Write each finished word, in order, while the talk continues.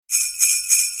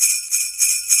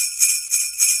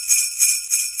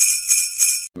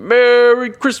Merry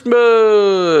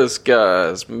Christmas,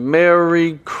 guys.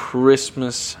 Merry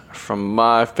Christmas from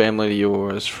my family to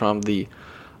yours, from the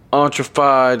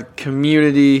Entrefied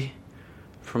community,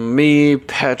 from me,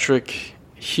 Patrick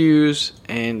Hughes,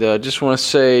 and just want to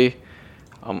say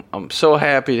I'm so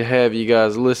happy to have you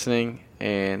guys listening,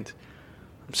 and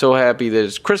I'm so happy that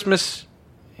it's Christmas,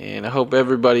 and I hope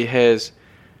everybody has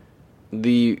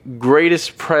the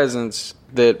greatest presents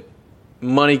that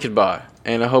money could buy.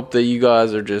 And I hope that you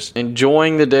guys are just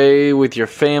enjoying the day with your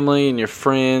family and your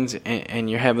friends, and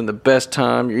you're having the best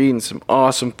time. You're eating some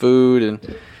awesome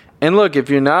food, and look,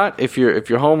 if you're not, if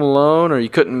you're home alone, or you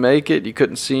couldn't make it, you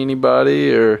couldn't see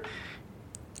anybody, or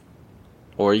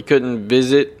you couldn't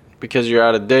visit because you're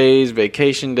out of days,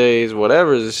 vacation days,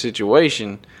 whatever is the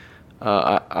situation,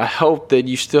 I hope that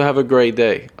you still have a great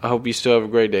day. I hope you still have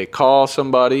a great day. Call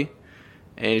somebody.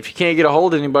 And if you can't get a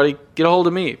hold of anybody, get a hold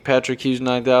of me, Patrick Hughes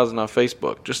 9000 on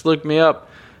Facebook. Just look me up.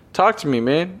 Talk to me,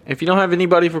 man. If you don't have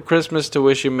anybody for Christmas to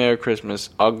wish you Merry Christmas,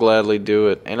 I'll gladly do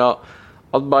it. And I'll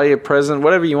buy you a present,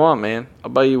 whatever you want, man. I'll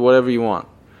buy you whatever you want.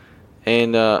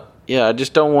 And, I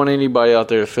just don't want anybody out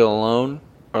there to feel alone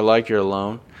or like you're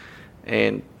alone.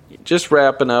 And just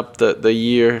wrapping up the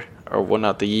year, or well,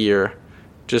 not the year,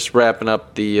 just wrapping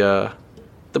up the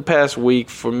past week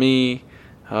for me.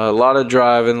 A lot of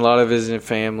driving, a lot of visiting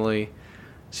family,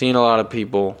 seeing a lot of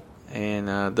people,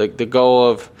 and the goal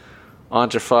of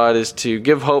Entrefied is to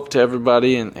give hope to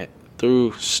everybody, and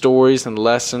through stories and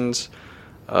lessons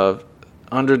of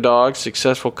underdogs,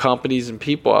 successful companies and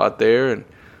people out there, and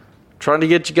trying to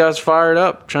get you guys fired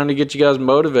up, trying to get you guys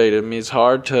motivated. I mean, it's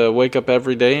hard to wake up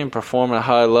every day and perform at a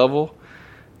high level,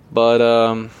 but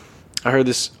I heard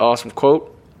this awesome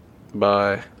quote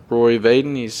by Rory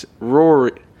Vaden. It's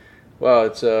Rory,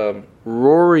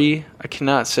 I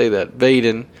cannot say that,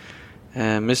 Vaden,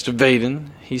 Mr. Vaden.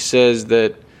 He says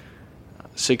that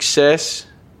success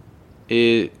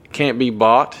can't be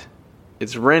bought,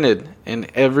 it's rented, and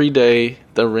every day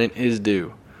the rent is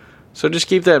due. So just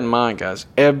keep that in mind, guys.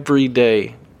 Every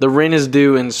day the rent is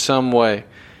due in some way.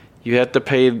 You have to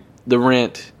pay the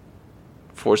rent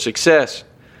for success,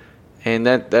 and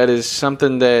that is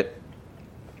something that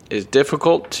is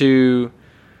difficult to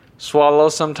swallow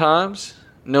sometimes,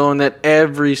 knowing that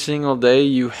every single day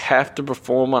you have to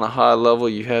perform on a high level.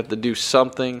 You have to do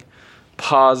something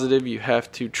positive. You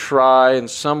have to try in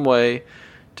some way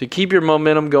to keep your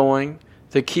momentum going,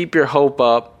 to keep your hope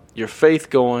up, your faith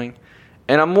going.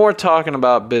 And I'm more talking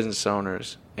about business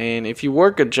owners. And if you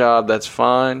work a job, that's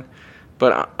fine,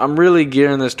 but I'm really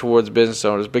gearing this towards business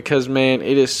owners because, man,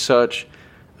 it is such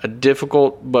a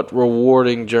difficult but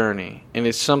rewarding journey. And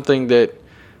it's something that,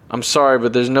 I'm sorry,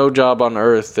 but there's no job on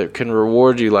earth that can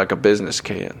reward you like a business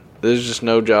can. There's just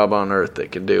no job on earth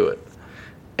that can do it.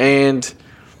 And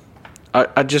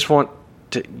I just want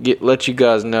to let you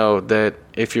guys know that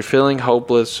if you're feeling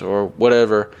hopeless or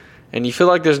whatever, and you feel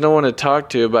like there's no one to talk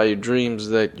to about your dreams,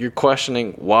 that you're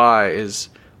questioning why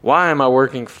am I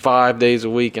working 5 days a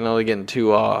week and only getting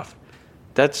 2 off?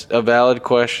 That's a valid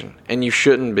question, and you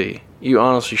shouldn't be. You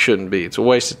honestly shouldn't be. It's a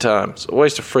waste of time. It's a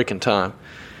waste of freaking time.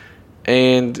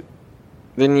 And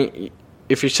then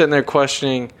if you're sitting there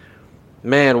questioning,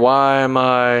 man, why am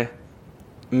I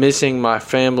missing my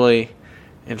family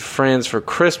and friends for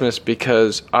Christmas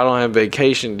because I don't have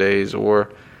vacation days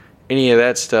or any of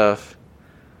that stuff?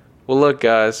 Well, look,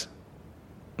 guys,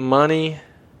 money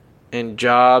and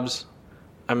jobs,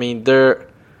 I mean,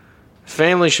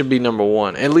 family should be number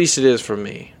one. At least it is for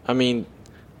me. I mean,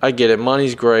 I get it.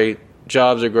 Money's great.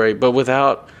 Jobs are great. But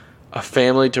without a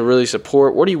family to really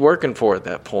support, what are you working for at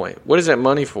that point? What is that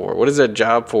money for? What is that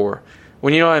job for?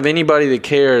 When you don't have anybody that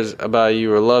cares about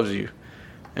you or loves you,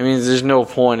 I mean, there's no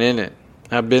point in it.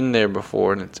 I've been there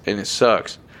before, and it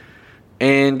sucks.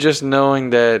 And just knowing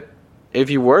that if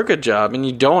you work a job and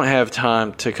you don't have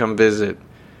time to come visit,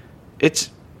 it's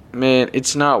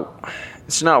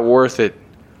not worth it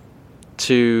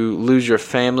to lose your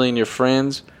family and your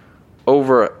friends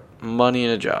over money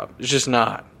and a job. It's just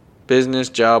not. Business,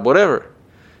 job, whatever.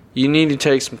 You need to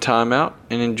take some time out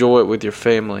and enjoy it with your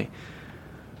family.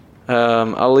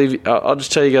 I'll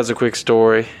just tell you guys a quick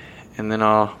story, and then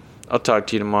I'll talk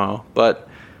to you tomorrow. But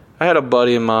I had a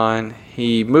buddy of mine.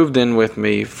 He moved in with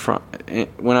me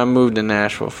when I moved to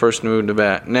Nashville. First moved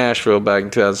to Nashville back in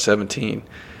 2017.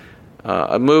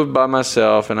 I moved by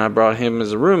myself, and I brought him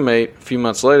as a roommate a few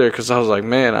months later because I was like,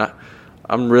 man,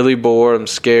 I'm really bored. I'm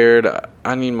scared.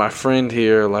 I need my friend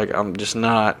here. Like, I'm just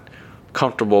not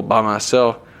comfortable by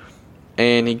myself.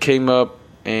 And he came up,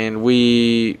 and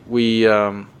we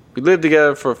lived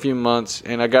together for a few months,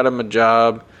 and I got him a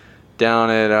job down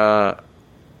at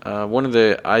one of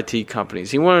the IT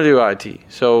companies. He wanted to do IT.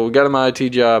 So we got him an IT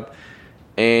job,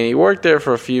 and he worked there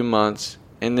for a few months.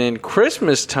 And then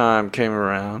Christmas time came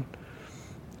around,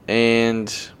 and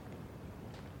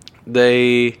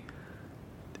his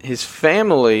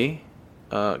family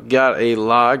got a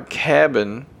log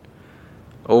cabin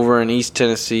over in East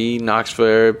Tennessee, Knoxville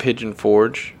area, Pigeon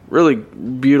Forge. Really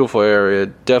beautiful area.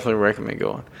 Definitely recommend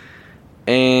going.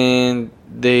 And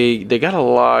they got a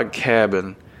log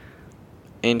cabin,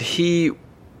 and he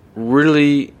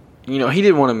really, he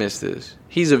didn't want to miss this.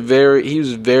 He is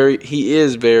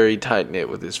very tight-knit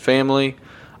with his family.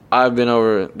 I've been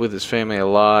over with his family a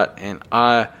lot, and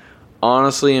I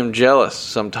honestly am jealous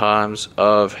sometimes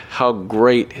of how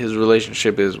great his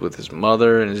relationship is with his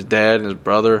mother and his dad and his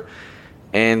brother.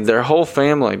 And their whole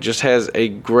family just has a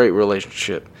great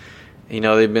relationship.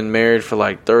 They've been married for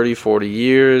like 30, 40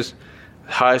 years,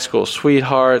 high school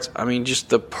sweethearts. I mean, just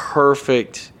the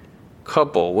perfect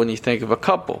couple when you think of a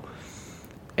couple.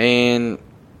 And,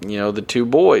 the two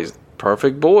boys,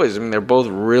 perfect boys. I mean, they're both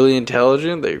really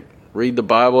intelligent. They read the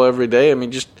Bible every day. I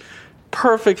mean, just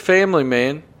perfect family,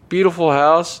 man. Beautiful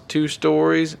house, 2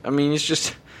 stories. I mean, it's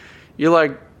just, you're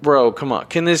like, bro, come on.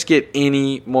 Can this get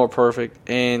any more perfect?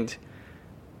 And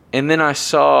then I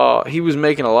saw he was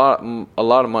making a lot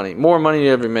of money, more money than he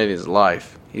ever made in his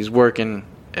life. He's working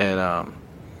at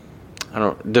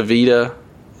DaVita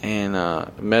and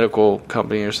a medical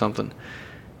company or something,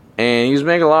 and he was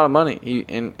making a lot of money.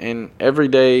 And every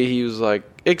day he was like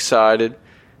excited,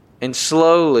 and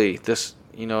slowly this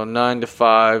 9 to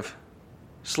 5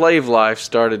 slave life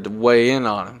started to weigh in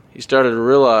on him. He started to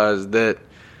realize that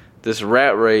this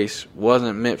rat race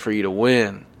wasn't meant for you to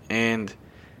win, and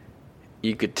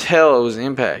you could tell it was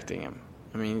impacting him.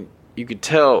 I mean, you could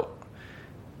tell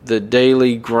the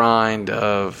daily grind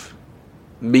of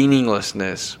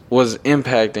meaninglessness was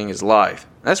impacting his life.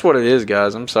 That's what it is,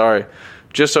 guys. I'm sorry.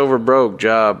 Just over broke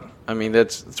job. I mean,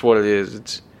 that's what it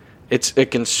is. It's a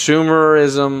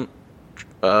consumerism,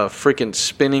 freaking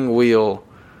spinning wheel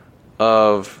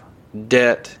of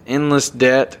debt, endless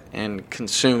debt, and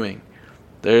consuming.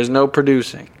 There's no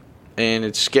producing, and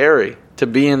it's scary to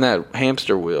be in that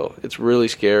hamster wheel. It's really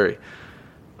scary.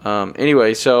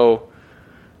 Anyway, so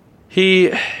he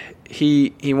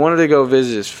wanted to go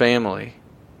visit his family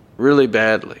really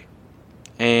badly,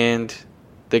 and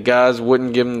the guys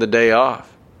wouldn't give him the day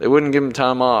off. They wouldn't give him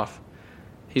time off.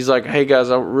 He's like, hey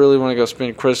guys, I really want to go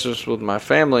spend Christmas with my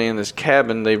family in this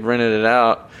cabin. They've rented it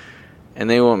out, and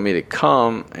they want me to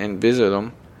come and visit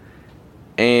them.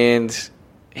 And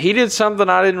he did something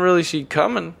I didn't really see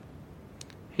coming.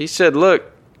 He said,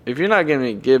 look, if you're not going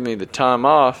to give me the time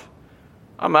off,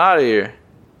 I'm out of here.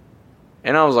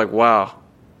 And I was like, wow.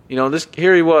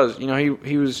 Here he was.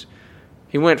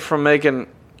 He went from making a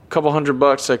couple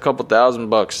 $100 to a couple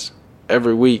 $1,000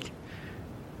 every week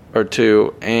or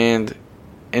two. And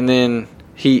then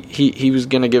he was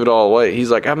going to give it all away. He's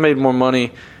like, I've made more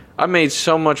money. I made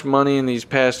so much money in these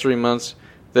past 3 months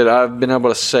that I've been able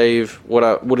to save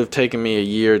what would have taken me a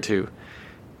year or two.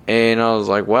 And I was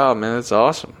like, wow, man, that's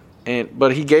awesome.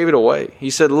 But he gave it away. He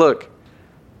said, look,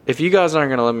 if you guys aren't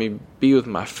going to let me be with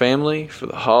my family for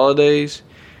the holidays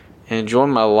and enjoy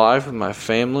my life with my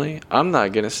family, I'm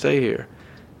not going to stay here.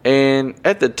 And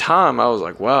at the time, I was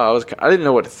like, wow, I didn't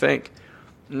know what to think.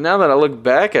 Now that I look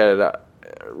back at it,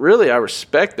 I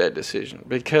respect that decision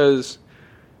because,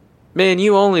 man,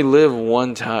 you only live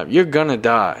one time. You're going to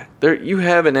die. You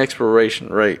have an expiration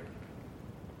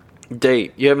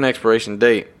date. You have an expiration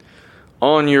date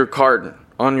on your carton,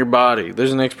 on your body.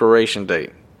 There's an expiration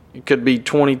date. It could be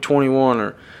 2021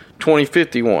 or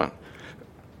 2051.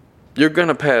 You're going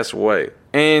to pass away.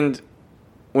 And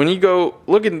when you go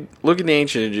look at the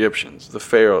ancient Egyptians, the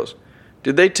pharaohs,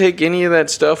 did they take any of that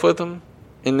stuff with them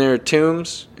in their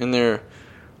tombs, in their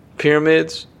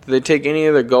pyramids? Did they take any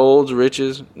of their golds,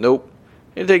 riches? Nope.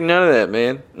 They didn't take none of that,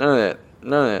 man. None of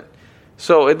that.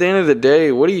 So at the end of the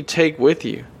day, what do you take with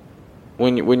you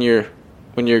when you're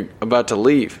about to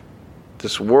leave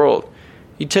this world?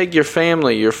 You take your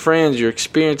family, your friends, your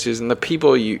experiences, and the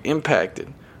people you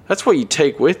impacted. That's what you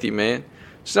take with you, man.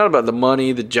 It's not about the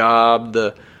money, the job,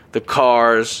 the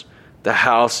cars, the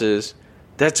houses.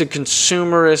 That's a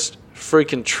consumerist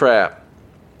freaking trap.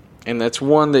 And that's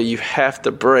one that you have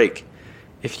to break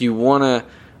if you want to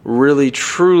really,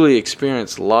 truly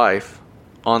experience life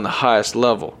on the highest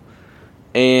level.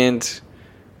 And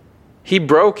he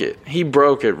broke it. He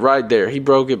broke it right there. He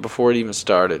broke it before it even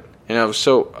started. And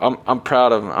I'm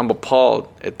proud of him. I'm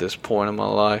appalled at this point in my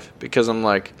life because I'm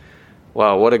like,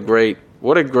 wow, what a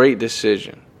great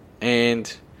decision.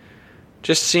 And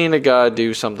just seeing a guy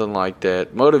do something like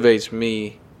that motivates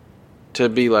me to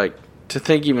be like, to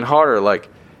think even harder. Like,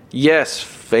 yes,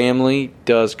 family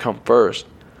does come first.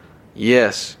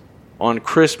 Yes, on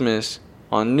Christmas,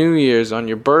 on New Year's, on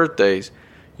your birthdays,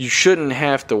 you shouldn't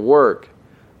have to work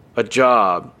a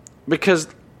job, because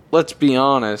let's be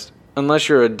honest, unless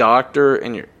you're a doctor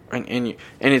and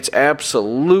it's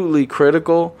absolutely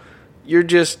critical,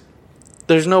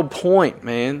 there's no point,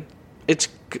 man. It's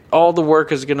all the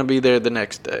work is going to be there the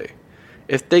next day.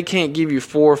 If they can't give you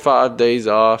 4 or 5 days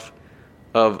off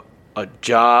of a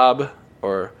job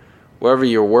or wherever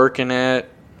you're working at,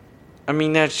 I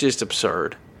mean, that's just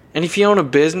absurd. And if you own a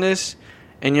business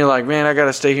and you're like, man, I got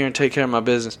to stay here and take care of my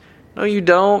business. No, you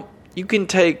don't. You can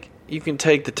take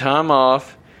the time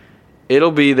off.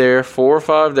 It'll be there. 4 or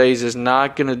 5 days is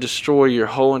not going to destroy your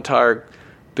whole entire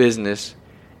business.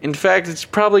 In fact, it's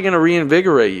probably going to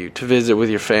reinvigorate you to visit with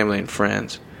your family and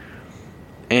friends.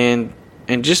 And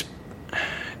just,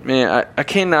 man, I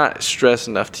cannot stress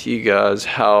enough to you guys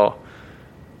how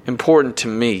important to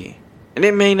me, and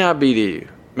it may not be to you.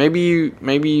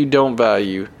 Maybe you don't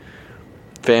value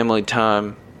family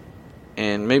time,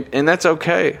 and that's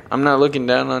okay. I'm not looking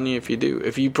down on you if you do.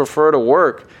 If you prefer to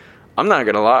work, I'm not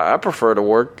gonna lie, I prefer to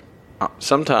work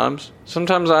sometimes.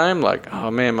 Sometimes I am like, oh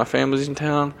man, my family's in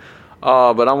town.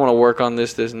 Oh, but I want to work on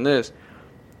this, and this.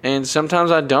 And sometimes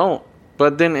I don't.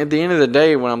 But then at the end of the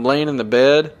day, when I'm laying in the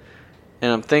bed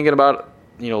and I'm thinking about,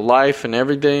 life and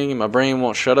everything, and my brain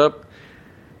won't shut up,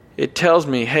 it tells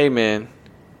me, hey man,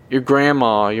 your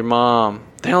grandma, your mom,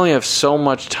 they only have so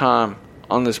much time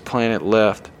on this planet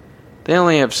left. They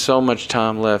only have so much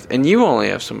time left, and you only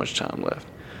have so much time left.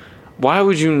 Why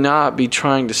would you not be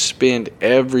trying to spend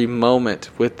every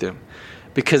moment with them?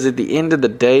 Because at the end of the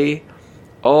day,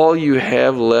 all you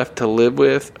have left to live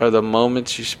with are the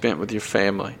moments you spent with your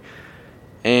family.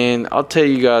 And I'll tell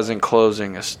you guys in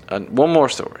closing one more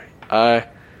story.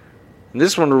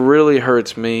 This one really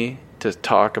hurts me to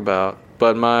talk about,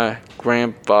 but my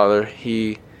grandfather,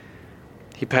 he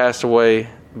passed away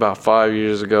about 5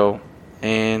 years ago,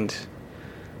 and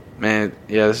man,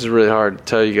 yeah, this is really hard to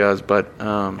tell you guys, but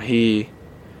he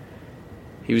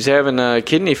was having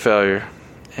kidney failure,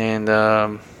 and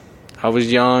I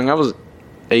was young. I was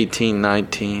 18,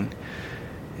 19,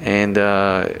 and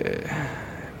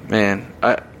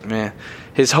man,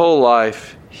 his whole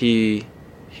life he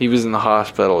was in the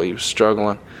hospital. He was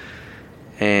struggling,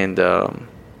 and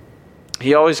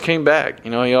he always came back.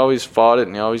 He always fought it,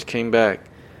 and he always came back.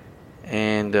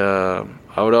 And I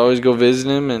would always go visit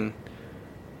him, and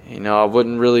I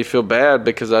wouldn't really feel bad,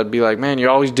 because I'd be like, man, you're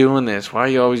always doing this. Why are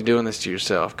you always doing this to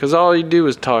yourself? Because all you do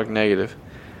is talk negative.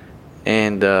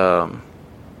 And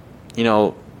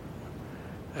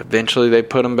eventually they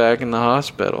put him back in the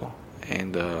hospital,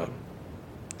 and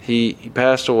he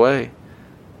passed away.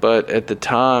 But at the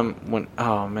time when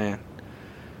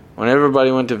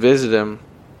everybody went to visit him,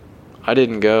 I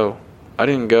didn't go. I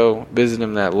didn't go visit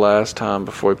him that last time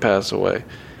before he passed away.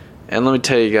 And let me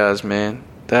tell you guys, man,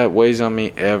 that weighs on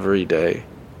me every day.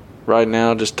 Right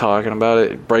now, just talking about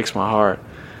it, it breaks my heart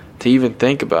to even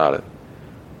think about it.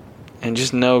 And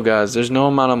just know, guys, there's no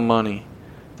amount of money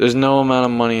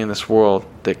in this world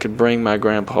that could bring my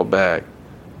grandpa back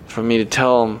for me to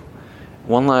tell him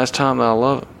one last time that I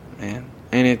love him, man.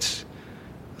 And it's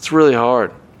really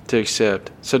hard to accept.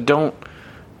 So don't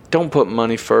put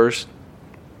money first.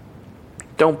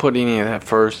 Don't put any of that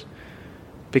first,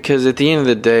 because at the end of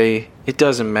the day, it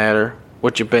doesn't matter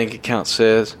what your bank account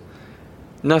says.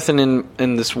 Nothing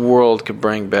in this world could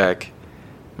bring back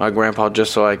my grandpa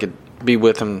just so I could be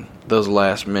with him those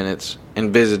last minutes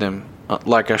and visit him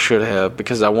like I should have,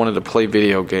 because I wanted to play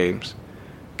video games.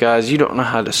 Guys, you don't know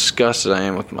how disgusted I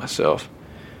am with myself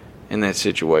in that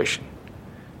situation.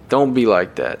 Don't be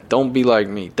like that. Don't be like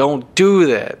me. Don't do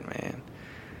that, man.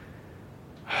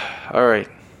 All right.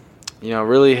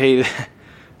 Really hate it.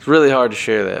 It's really hard to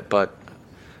share that, but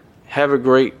have a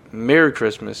great Merry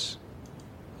Christmas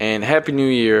and Happy New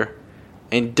Year,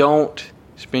 and don't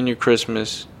spend your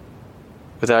Christmas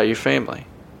without your family.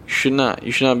 You should not.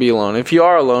 You should not be alone. If you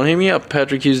are alone, hit me up,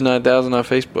 Patrick Hughes 9000 on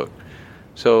Facebook.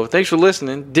 So thanks for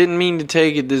listening. Didn't mean to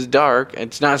take it this dark.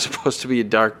 It's not supposed to be a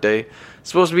dark day. It's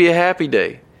supposed to be a happy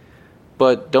day.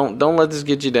 But don't let this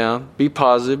get you down. Be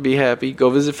positive. Be happy.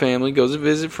 Go visit family. Go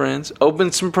visit friends.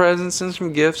 Open some presents and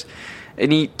some gifts.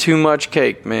 And eat too much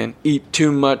cake, man. Eat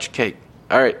too much cake.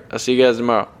 All right. I'll see you guys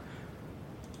tomorrow.